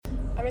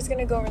I'm just going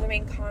to go over the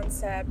main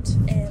concept,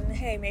 and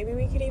hey, maybe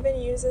we could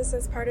even use this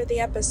as part of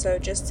the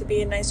episode just to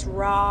be a nice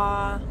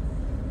raw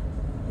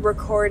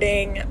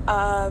recording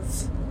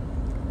of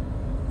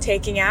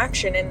taking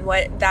action and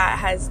what that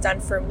has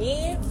done for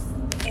me,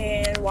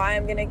 and why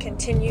I'm going to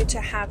continue to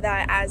have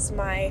that as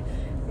my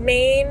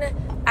main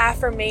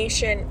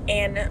affirmation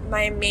and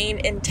my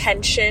main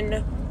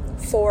intention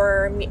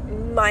for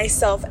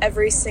myself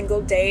every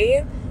single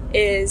day.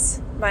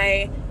 Is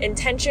my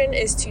intention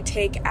is to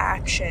take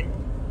action.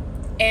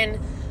 And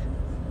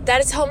that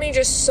has helped me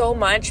just so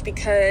much,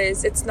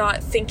 because it's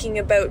not thinking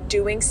about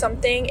doing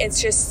something, it's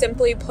just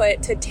simply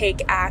put to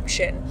take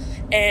action.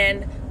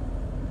 And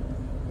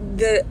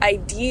the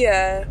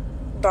idea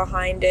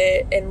behind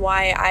it and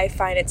why I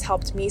find it's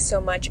helped me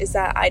so much is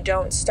that I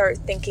don't start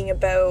thinking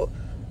about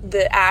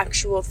the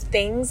actual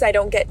things. I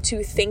don't get too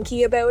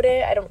thinky about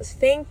it. I don't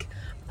think,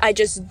 I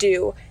just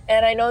do.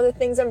 And I know the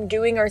things I'm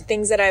doing are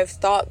things that I've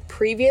thought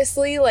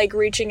previously, like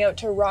reaching out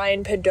to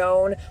Ryan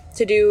Padone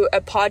to do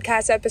a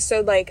podcast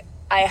episode. Like,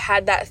 I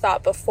had that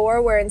thought before,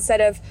 where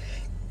instead of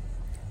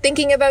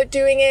thinking about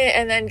doing it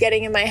and then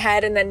getting in my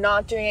head and then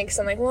not doing it because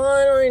I'm like, well,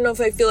 I don't even know if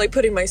I feel like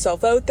putting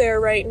myself out there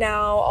right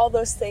now. All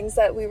those things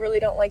that we really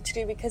don't like to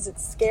do because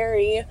it's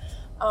scary.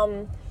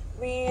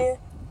 We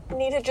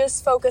need to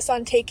just focus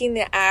on taking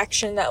the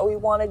action that we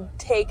want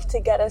to take to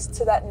get us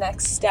to that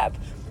next step.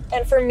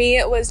 And for me,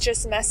 it was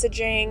just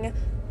messaging,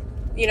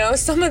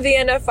 some of the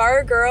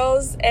NFR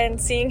girls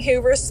and seeing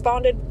who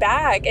responded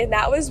back. And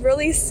that was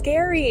really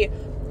scary.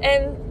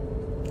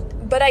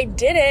 But I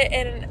did it,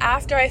 and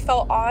after I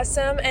felt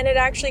awesome, and it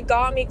actually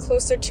got me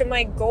closer to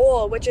my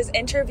goal, which is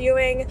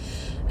interviewing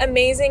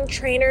amazing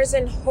trainers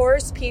and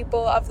horse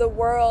people of the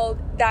world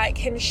that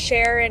can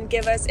share and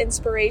give us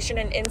inspiration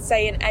and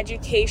insight and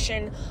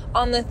education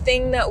on the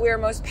thing that we're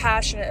most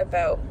passionate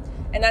about.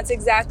 And that's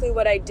exactly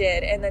what I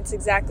did, and that's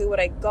exactly what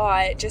I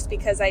got, just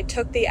because I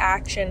took the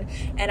action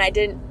and I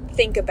didn't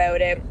think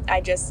about it,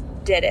 I just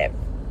did it.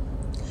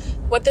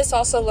 What this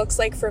also looks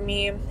like for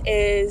me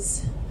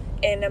is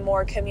in a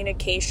more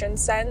communication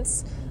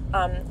sense.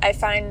 I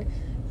find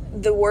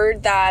the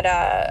word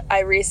that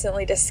I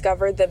recently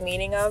discovered the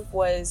meaning of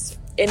was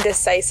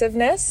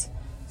indecisiveness.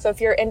 So if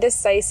you're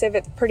indecisive,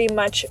 it pretty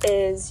much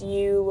is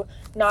you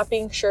not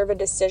being sure of a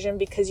decision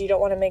because you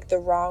don't want to make the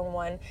wrong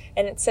one.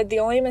 And it said the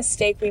only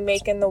mistake we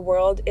make in the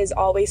world is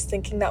always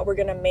thinking that we're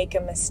going to make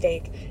a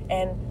mistake.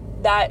 And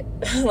that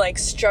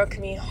struck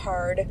me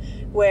hard,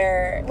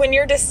 where when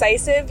you're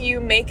decisive, you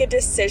make a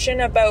decision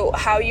about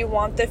how you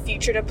want the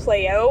future to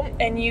play out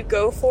and you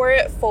go for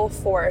it full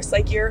force.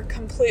 Like, you're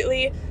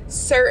completely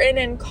certain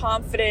and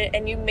confident,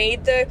 and you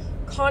made the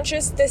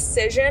conscious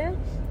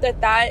decision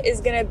that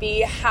is going to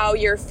be how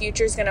your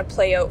future is going to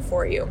play out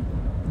for you.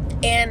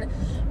 And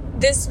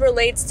this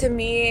relates to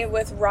me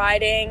with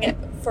riding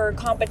for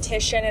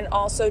competition, and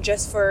also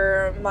just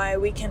for my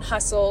weekend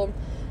hustle,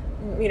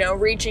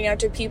 reaching out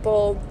to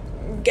people,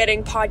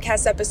 getting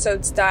podcast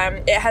episodes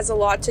done. It has a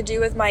lot to do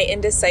with my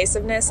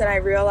indecisiveness, and I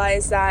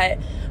realized that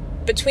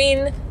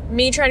between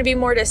me trying to be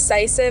more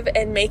decisive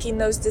and making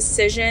those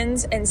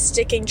decisions and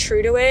sticking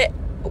true to it,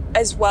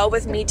 as well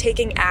with me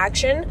taking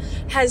action,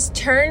 has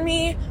turned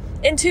me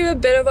into a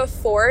bit of a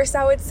force,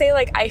 I would say.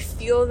 Like, I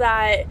feel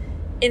that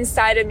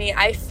inside of me.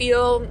 I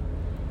feel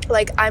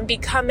like I'm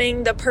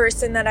becoming the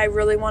person that I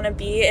really want to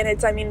be, and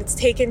it's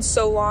taken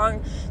so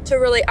long to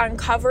really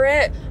uncover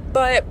it,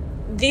 but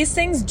these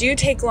things do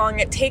take long.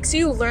 It takes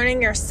you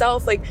learning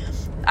yourself. Like,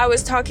 I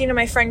was talking to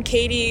my friend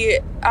Katie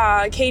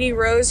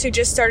Rose, who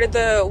just started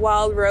the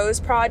Wild Rose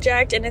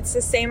Project, and it's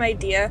the same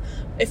idea.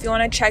 If you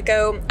want to check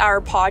out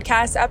our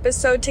podcast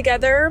episode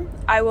together,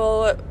 I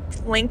will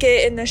link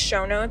it in the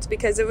show notes,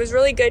 because it was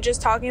really good just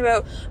talking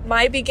about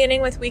my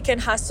beginning with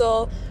Weekend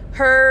Hustle,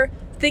 her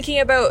thinking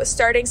about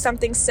starting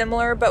something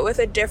similar but with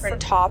a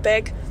different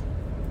topic.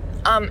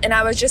 And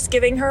I was just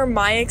giving her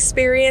my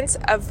experience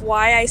of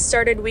why I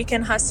started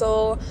Weekend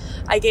Hustle.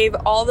 I gave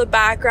all the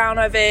background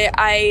of it.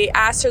 I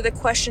asked her the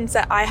questions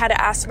that I had to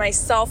ask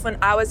myself when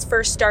I was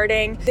first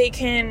starting. They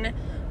can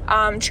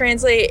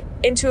translate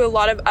into a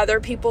lot of other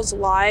people's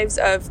lives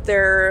of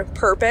their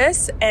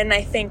purpose. And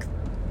I think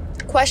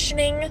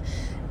questioning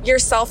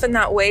yourself in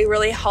that way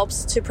really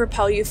helps to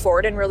propel you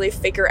forward and really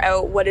figure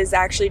out what is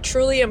actually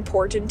truly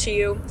important to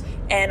you.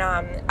 And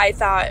I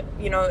thought,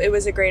 it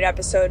was a great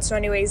episode. So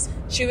anyways,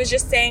 she was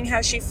just saying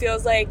how she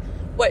feels like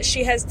what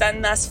she has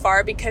done thus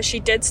far, because she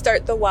did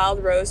start the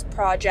Wild Rose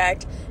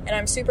Project. And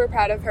I'm super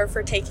proud of her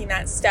for taking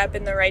that step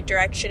in the right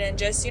direction. And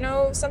just,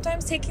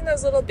 sometimes taking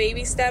those little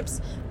baby steps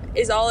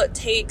is all it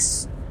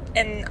takes.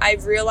 And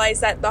I've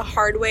realized that the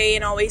hard way,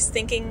 and always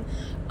thinking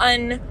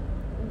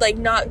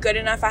not good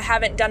enough. I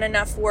haven't done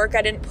enough work.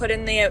 I didn't put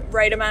in the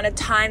right amount of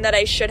time that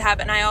I should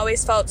have. And I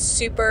always felt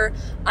super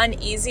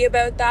uneasy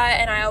about that.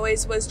 And I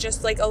always was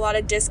just a lot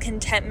of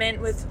discontentment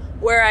with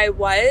where I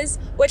was,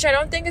 which I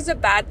don't think is a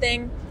bad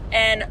thing.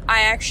 And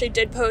I actually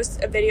did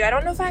post a video. I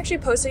don't know if I actually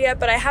posted it yet,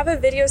 but I have a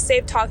video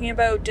saved talking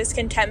about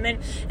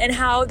discontentment and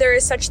how there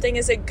is such thing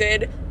as a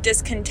good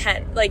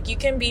discontent. Like, you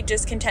can be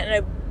discontent in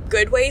a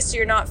good way, so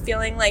you're not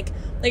feeling like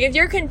if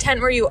you're content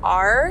where you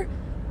are,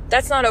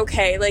 that's not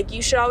okay. Like,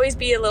 you should always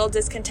be a little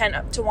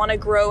discontent to want to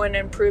grow and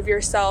improve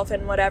yourself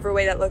in whatever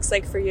way that looks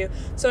like for you.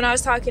 So when I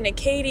was talking to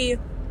Katie,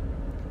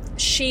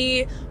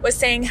 she was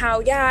saying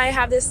how, I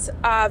have this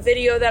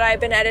video that I've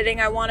been editing.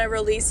 I want to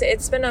release it.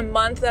 It's been a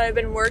month that I've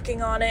been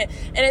working on it,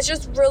 and it's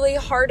just really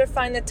hard to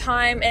find the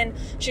time. And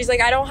she's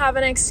like, I don't have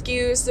an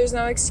excuse. There's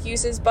no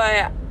excuses,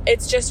 but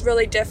it's just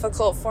really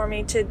difficult for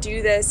me to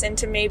do this and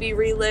to maybe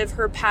relive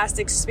her past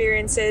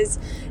experiences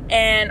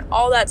and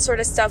all that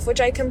sort of stuff,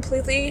 which I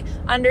completely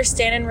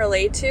understand and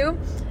relate to.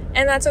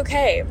 And that's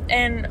okay.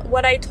 And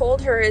what I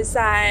told her is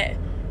that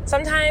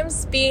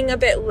sometimes being a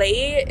bit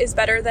late is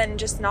better than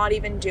just not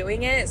even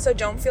doing it. So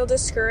don't feel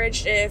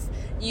discouraged if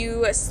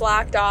you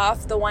slacked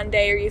off the one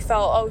day or you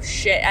felt, oh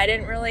shit, I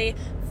didn't really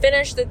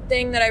finish the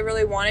thing that I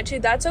really wanted to.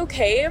 That's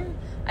okay.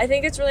 I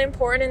think it's really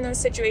important in those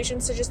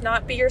situations to just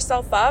not beat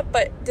yourself up,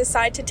 but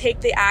decide to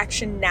take the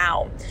action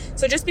now.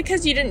 So just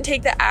because you didn't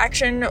take the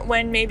action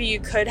when maybe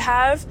you could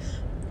have,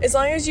 as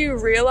long as you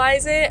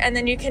realize it, and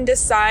then you can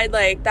decide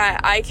like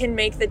that I can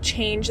make the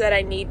change that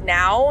I need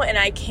now, and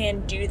I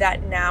can do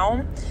that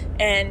now,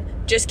 and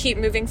just keep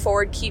moving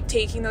forward, keep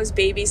taking those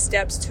baby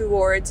steps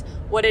towards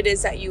what it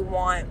is that you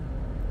want,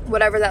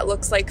 whatever that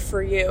looks like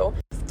for you.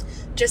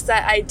 Just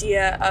that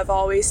idea of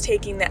always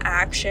taking the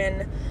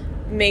action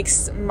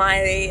makes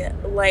my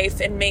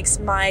life and makes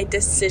my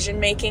decision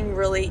making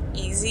really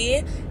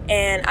easy,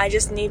 and I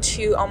just need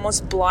to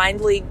almost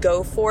blindly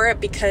go for it,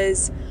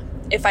 because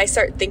if I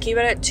start thinking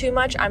about it too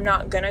much, I'm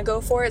not gonna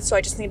go for it. So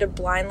I just need to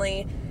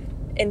blindly,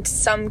 in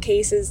some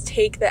cases,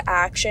 take the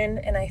action.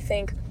 And I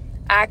think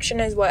action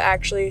is what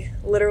actually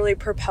literally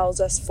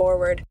propels us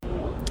forward.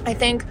 I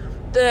think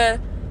the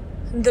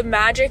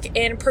magic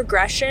in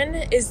progression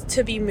is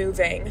to be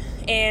moving.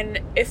 And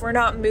if we're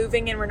not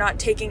moving and we're not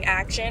taking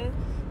action,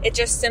 it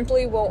just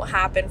simply won't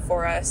happen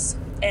for us.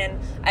 And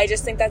I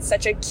just think that's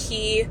such a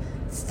key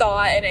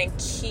thought and a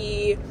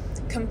key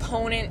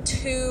component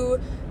to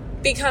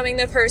becoming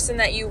the person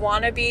that you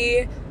want to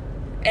be.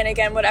 And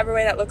again, whatever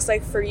way that looks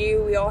like for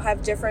you, we all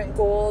have different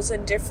goals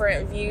and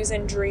different views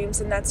and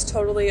dreams, and that's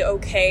totally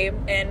okay.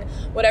 And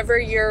whatever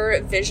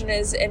your vision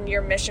is and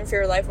your mission for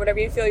your life, whatever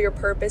you feel your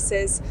purpose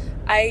is,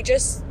 I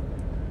just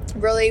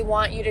really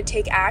want you to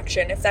take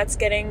action. If that's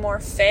getting more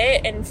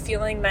fit and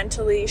feeling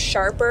mentally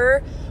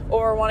sharper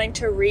or wanting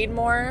to read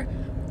more,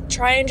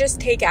 try and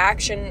just take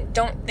action.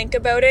 Don't think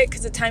about it,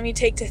 because the time you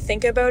take to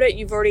think about it,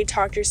 you've already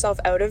talked yourself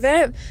out of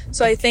it.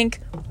 So I think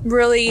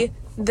really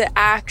the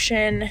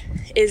action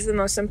is the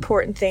most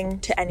important thing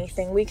to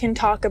anything. We can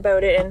talk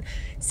about it and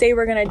say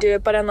we're going to do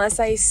it, but unless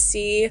I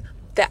see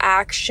the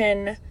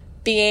action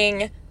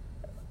being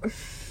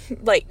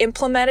like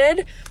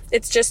implemented,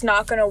 it's just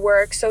not going to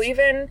work. So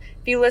even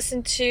if you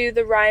listen to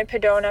the Ryan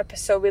Padone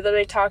episode, we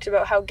literally talked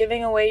about how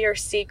giving away your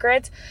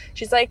secrets,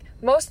 she's like,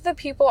 most of the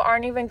people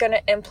aren't even going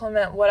to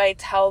implement what I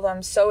tell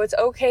them. So it's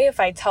okay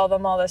if I tell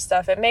them all this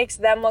stuff. It makes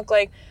them look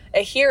like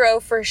a hero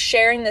for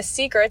sharing the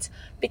secrets,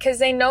 because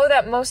they know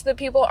that most of the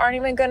people aren't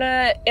even going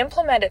to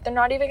implement it. They're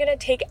not even going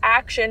to take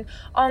action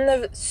on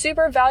the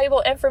super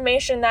valuable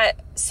information that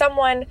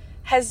someone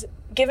has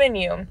given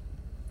you.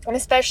 And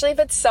especially if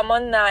it's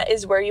someone that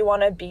is where you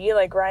want to be.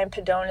 Like Ryan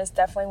Padone is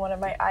definitely one of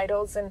my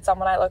idols and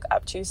someone I look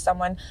up to,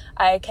 someone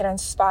I can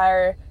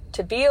inspire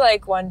to be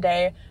like one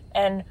day.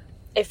 And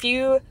if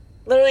you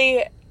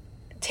literally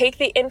take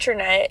the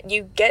internet,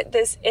 you get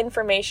this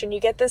information, you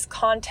get this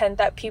content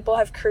that people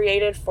have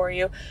created for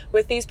you,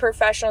 with these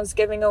professionals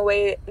giving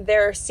away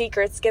their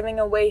secrets, giving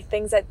away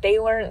things that they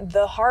learned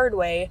the hard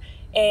way.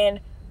 And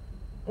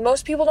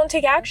most people don't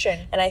take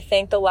action. And I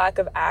think the lack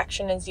of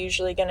action is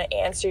usually going to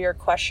answer your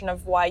question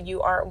of why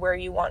you aren't where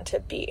you want to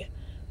be.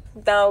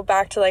 Now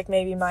back to like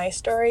maybe my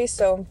story.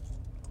 So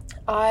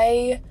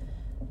I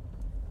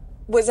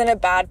was in a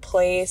bad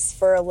place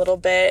for a little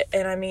bit.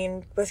 And I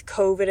mean, with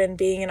COVID and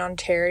being in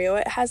Ontario,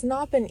 it has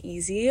not been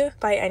easy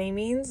by any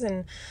means.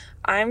 And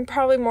I'm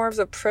probably more of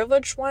the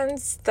privileged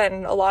ones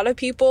than a lot of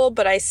people,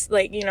 but I'm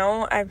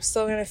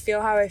still going to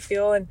feel how I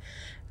feel. And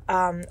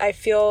I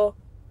feel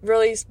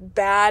really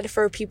bad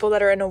for people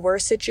that are in a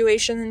worse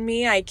situation than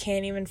me. I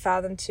can't even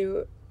fathom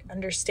to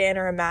understand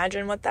or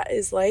imagine what that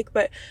is like.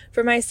 But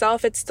for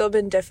myself, it's still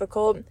been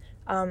difficult.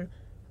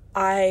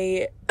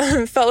 I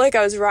felt like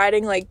I was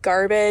riding like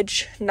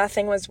garbage.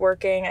 Nothing was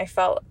working. I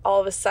felt all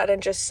of a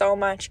sudden just so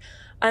much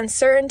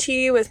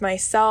uncertainty with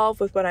myself,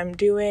 with what I'm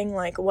doing,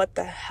 like what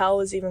the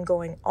hell is even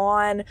going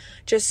on,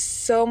 just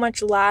so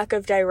much lack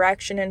of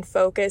direction and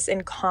focus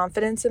and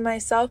confidence in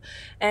myself.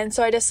 And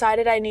so I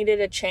decided I needed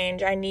a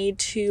change. I need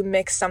to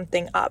mix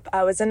something up.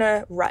 I was in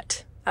a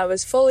rut. I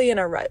was fully in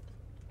a rut.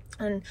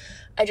 And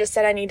I just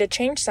said I need to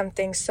change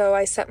something. So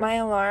I set my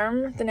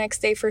alarm the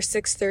next day for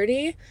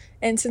 6:30.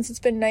 And since it's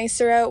been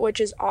nicer out, which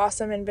is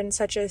awesome and been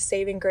such a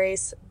saving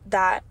grace,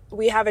 that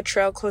we have a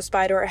trail close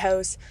by to our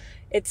house,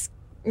 it's,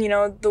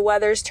 the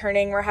weather's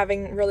turning. We're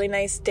having really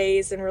nice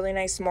days and really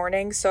nice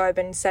mornings. So I've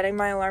been setting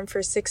my alarm for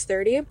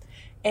 6:30.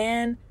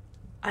 And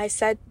I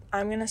said,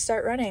 I'm going to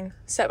start running.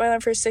 Set my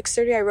alarm for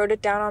 6:30. I wrote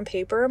it down on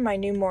paper, my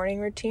new morning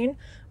routine.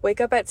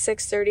 Wake up at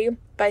 6:30.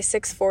 By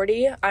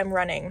 6:40, I'm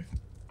running.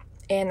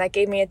 And that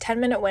gave me a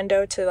 10-minute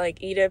window to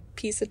like eat a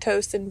piece of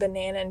toast and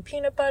banana and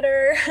peanut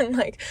butter and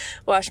like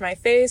wash my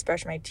face,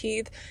 brush my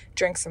teeth,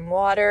 drink some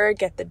water,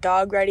 get the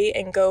dog ready,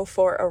 and go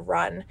for a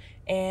run.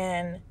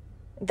 And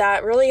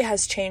that really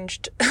has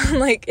changed.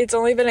 Like, it's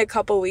only been a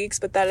couple weeks,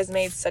 but that has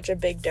made such a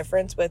big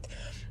difference with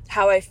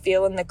how I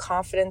feel and the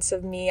confidence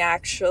of me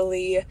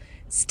actually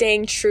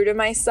staying true to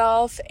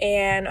myself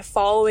and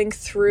following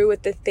through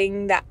with the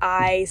thing that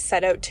I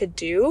set out to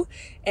do.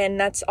 And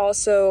that's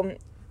also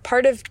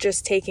part of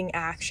just taking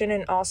action,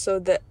 and also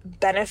the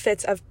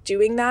benefits of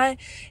doing that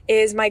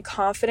is my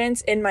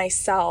confidence in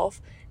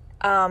myself.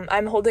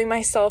 I'm holding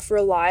myself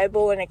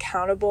reliable and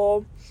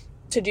accountable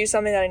to do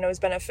something that I know is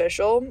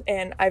beneficial,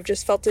 and I've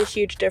just felt a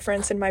huge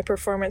difference in my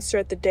performance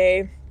throughout the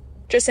day.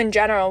 Just in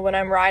general, when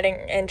I'm riding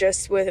and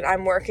just when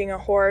I'm working a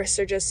horse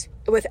or just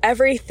with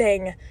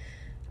everything,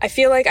 I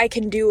feel like I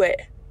can do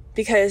it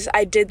because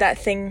I did that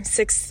thing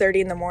 6:30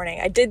 in the morning.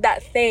 I did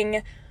that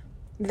thing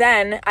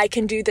then, I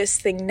can do this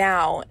thing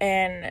now,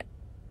 and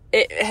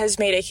it has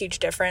made a huge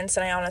difference.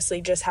 And I honestly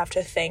just have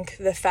to thank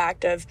the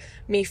fact of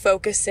me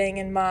focusing,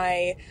 and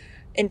my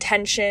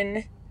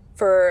intention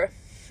for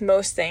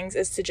most things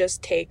is to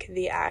just take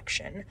the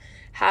action,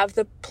 have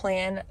the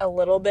plan a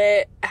little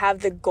bit, have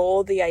the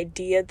goal, the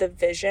idea, the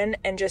vision,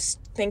 and just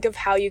think of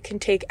how you can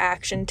take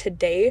action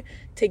today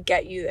to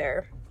get you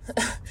there.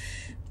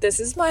 This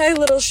is my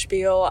little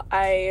spiel.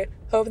 I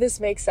hope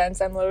this makes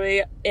sense. I'm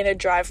literally in a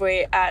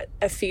driveway at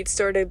a feed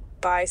store to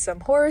buy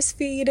some horse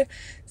feed.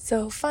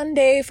 So fun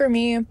day for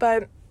me.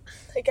 But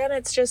again,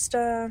 it's just,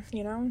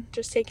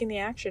 just taking the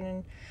action.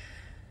 And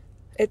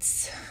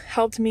it's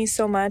helped me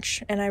so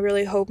much. And I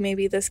really hope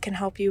maybe this can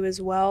help you as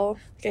well.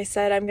 Like I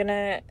said, I'm going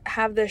to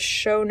have the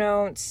show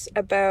notes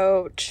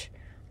about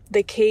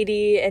the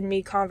Katie and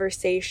me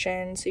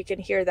conversation, so you can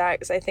hear that,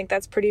 because I think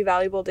that's pretty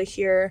valuable to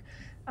hear.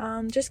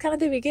 Just kind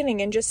of the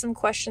beginning, and just some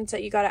questions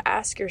that you got to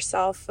ask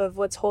yourself of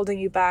what's holding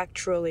you back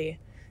truly.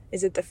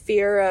 Is it the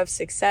fear of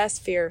success,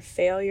 fear of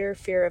failure,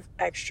 fear of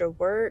extra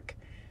work,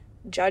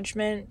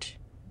 judgment?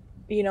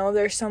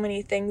 There's so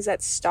many things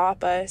that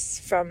stop us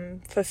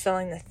from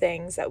fulfilling the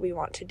things that we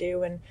want to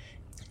do, and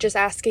just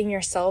asking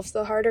yourselves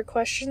the harder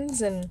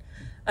questions and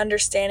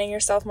understanding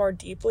yourself more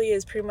deeply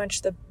is pretty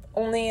much the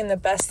only and the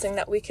best thing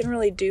that we can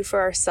really do for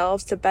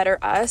ourselves to better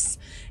us,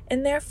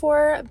 and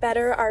therefore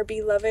better our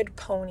beloved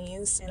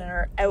ponies, and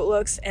our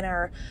outlooks and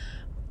our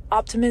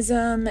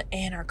optimism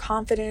and our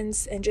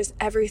confidence and just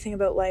everything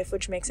about life,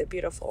 which makes it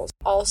beautiful.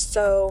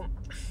 Also,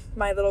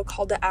 my little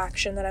call to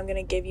action that I'm going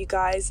to give you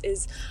guys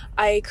is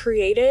I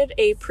created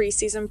a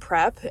preseason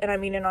prep, and I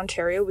mean, in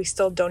Ontario, we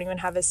still don't even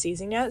have a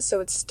season yet, so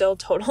it's still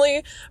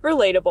totally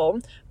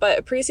relatable, but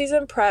a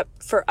preseason prep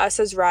for us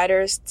as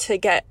riders to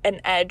get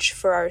an edge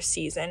for our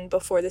season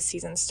before the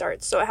season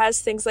starts. So it has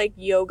things like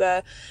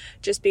yoga,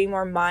 just being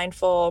more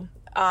mindful,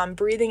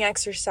 breathing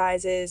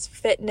exercises,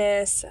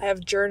 fitness. I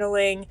have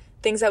journaling,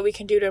 things that we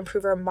can do to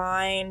improve our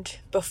mind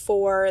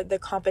before the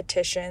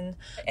competition,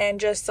 and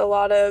just a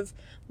lot of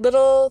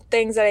little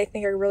things that I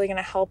think are really going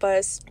to help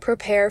us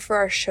prepare for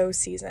our show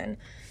season.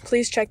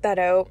 Please check that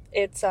out.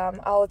 It's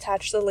I'll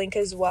attach the link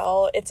as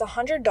well. It's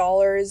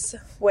 $100,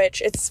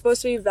 which it's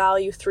supposed to be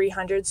value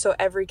 $300, so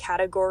every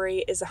category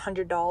is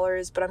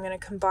 $100, but I'm going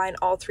to combine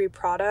all three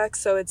products.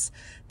 So it's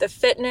the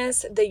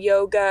fitness, the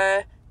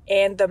yoga,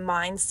 and the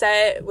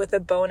mindset with a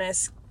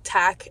bonus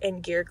tack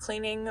and gear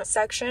cleaning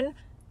section.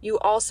 You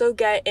also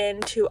get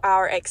into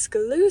our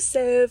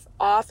exclusive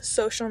off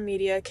social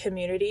media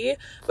community,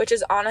 which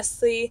is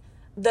honestly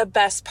the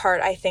best part,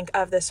 I think,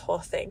 of this whole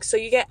thing. So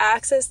you get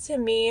access to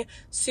me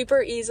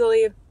super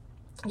easily.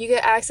 You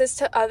get access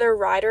to other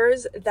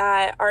riders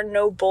that are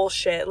no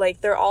bullshit.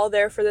 Like, they're all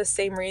there for the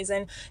same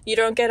reason. You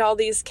don't get all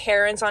these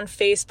Karens on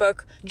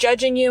Facebook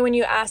judging you when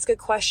you ask a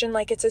question.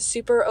 Like, it's a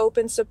super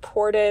open,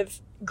 supportive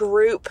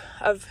group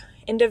of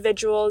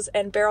individuals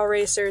and barrel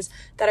racers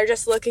that are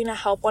just looking to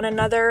help one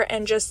another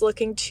and just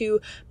looking to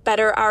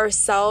better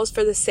ourselves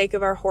for the sake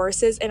of our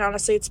horses. And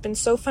honestly, it's been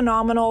so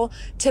phenomenal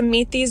to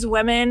meet these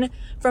women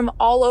from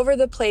all over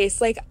the place.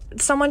 Like,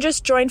 someone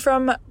just joined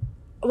from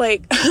I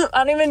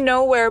don't even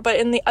know where, but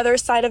in the other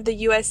side of the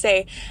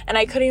USA, and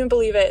I couldn't even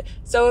believe it.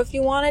 So if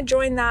you want to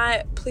join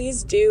that,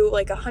 please do.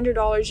 Like,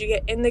 $100, you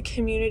get in the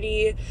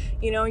community,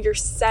 you're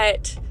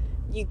set.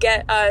 You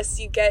get us,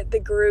 you get the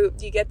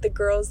group, you get the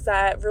girls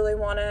that really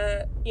want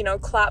to,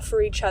 clap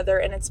for each other,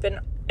 and it's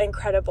been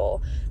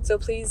incredible. So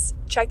please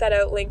check that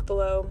out, link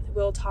below.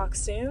 We'll talk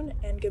soon,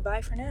 and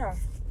goodbye for now.